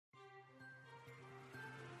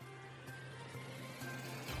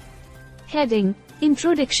Heading: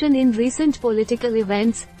 Introduction. In recent political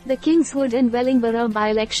events, the Kingswood and Wellingborough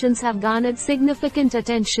by-elections have garnered significant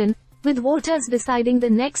attention, with voters deciding the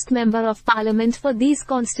next Member of Parliament for these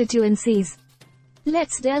constituencies.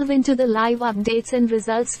 Let's delve into the live updates and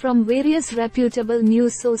results from various reputable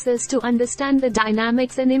news sources to understand the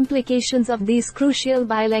dynamics and implications of these crucial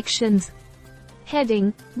by-elections.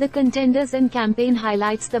 Heading: The contenders and campaign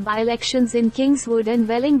highlights. The by-elections in Kingswood and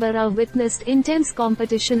Wellingborough witnessed intense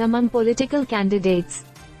competition among political candidates.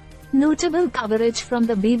 Notable coverage from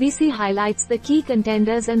the BBC highlights the key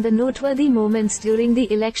contenders and the noteworthy moments during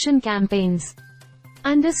the election campaigns.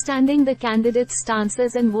 Understanding the candidates'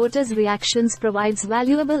 stances and voters' reactions provides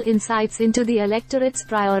valuable insights into the electorate's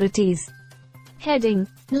priorities. Heading: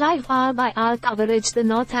 Live hour-by-hour coverage. The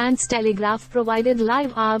Northants Telegraph provided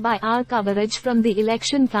live hour-by-hour coverage from the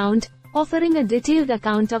election count, offering a detailed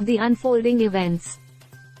account of the unfolding events.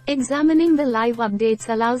 Examining the live updates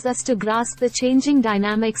allows us to grasp the changing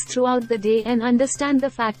dynamics throughout the day and understand the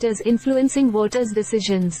factors influencing voters'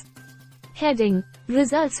 decisions. Heading: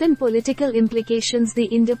 Results and political implications. The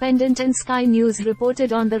Independent and Sky News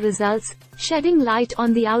reported on the results, shedding light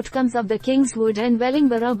on the outcomes of the Kingswood and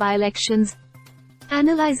Wellingborough by-elections.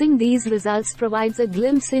 Analyzing these results provides a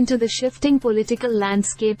glimpse into the shifting political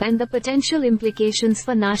landscape and the potential implications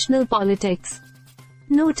for national politics.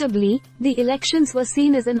 Notably, the elections were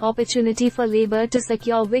seen as an opportunity for Labour to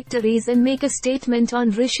secure victories and make a statement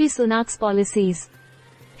on Rishi Sunak's policies.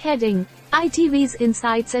 Heading: ITV's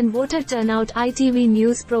Insights and Voter Turnout. ITV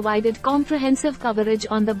News provided comprehensive coverage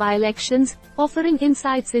on the by-elections, offering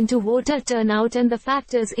insights into voter turnout and the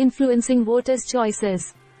factors influencing voters'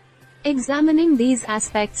 choices. Examining these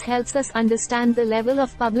aspects helps us understand the level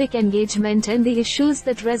of public engagement and the issues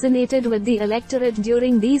that resonated with the electorate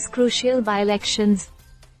during these crucial by-elections.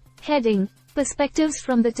 Heading: Perspectives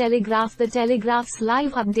from the Telegraph. The Telegraph's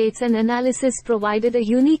live updates and analysis provided a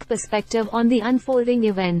unique perspective on the unfolding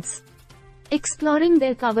events. Exploring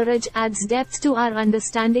their coverage adds depth to our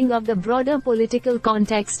understanding of the broader political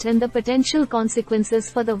context and the potential consequences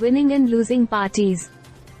for the winning and losing parties.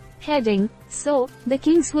 Heading: So, the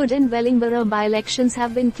Kingswood and Wellingborough by-elections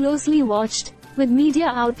have been closely watched, with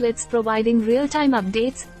media outlets providing real-time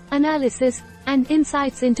updates, analysis, and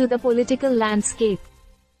insights into the political landscape.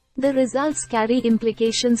 The results carry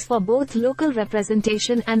implications for both local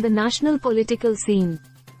representation and the national political scene.